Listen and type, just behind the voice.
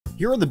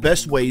Here are the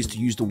best ways to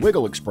use the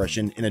wiggle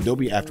expression in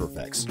Adobe After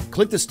Effects.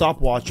 Click the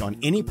stopwatch on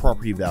any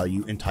property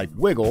value and type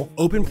wiggle,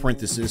 open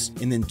parenthesis,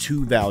 and then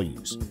two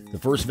values. The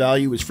first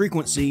value is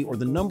frequency, or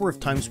the number of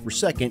times per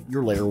second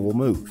your layer will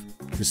move.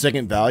 The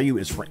second value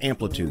is for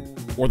amplitude,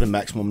 or the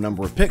maximum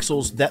number of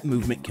pixels that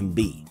movement can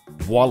be.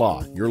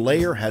 Voila, your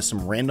layer has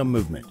some random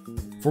movement.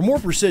 For more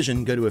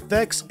precision, go to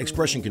Effects,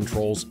 Expression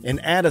Controls,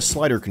 and add a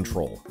slider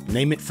control.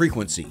 Name it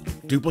Frequency.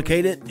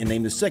 Duplicate it and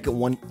name the second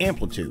one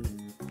Amplitude.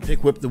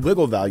 Pick whip the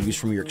wiggle values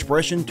from your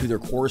expression to their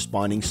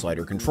corresponding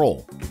slider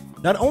control.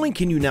 Not only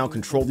can you now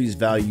control these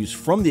values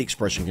from the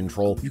expression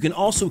control, you can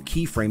also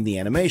keyframe the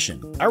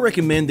animation. I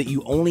recommend that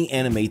you only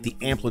animate the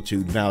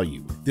amplitude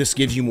value. This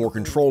gives you more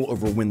control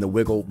over when the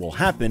wiggle will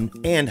happen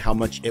and how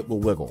much it will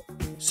wiggle.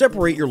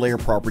 Separate your layer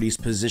properties'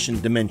 position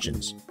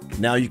dimensions.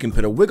 Now you can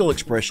put a wiggle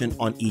expression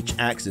on each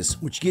axis,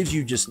 which gives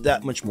you just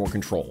that much more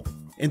control.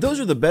 And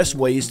those are the best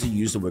ways to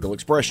use the wiggle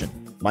expression.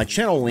 My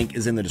channel link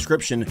is in the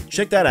description.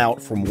 Check that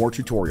out for more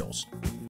tutorials.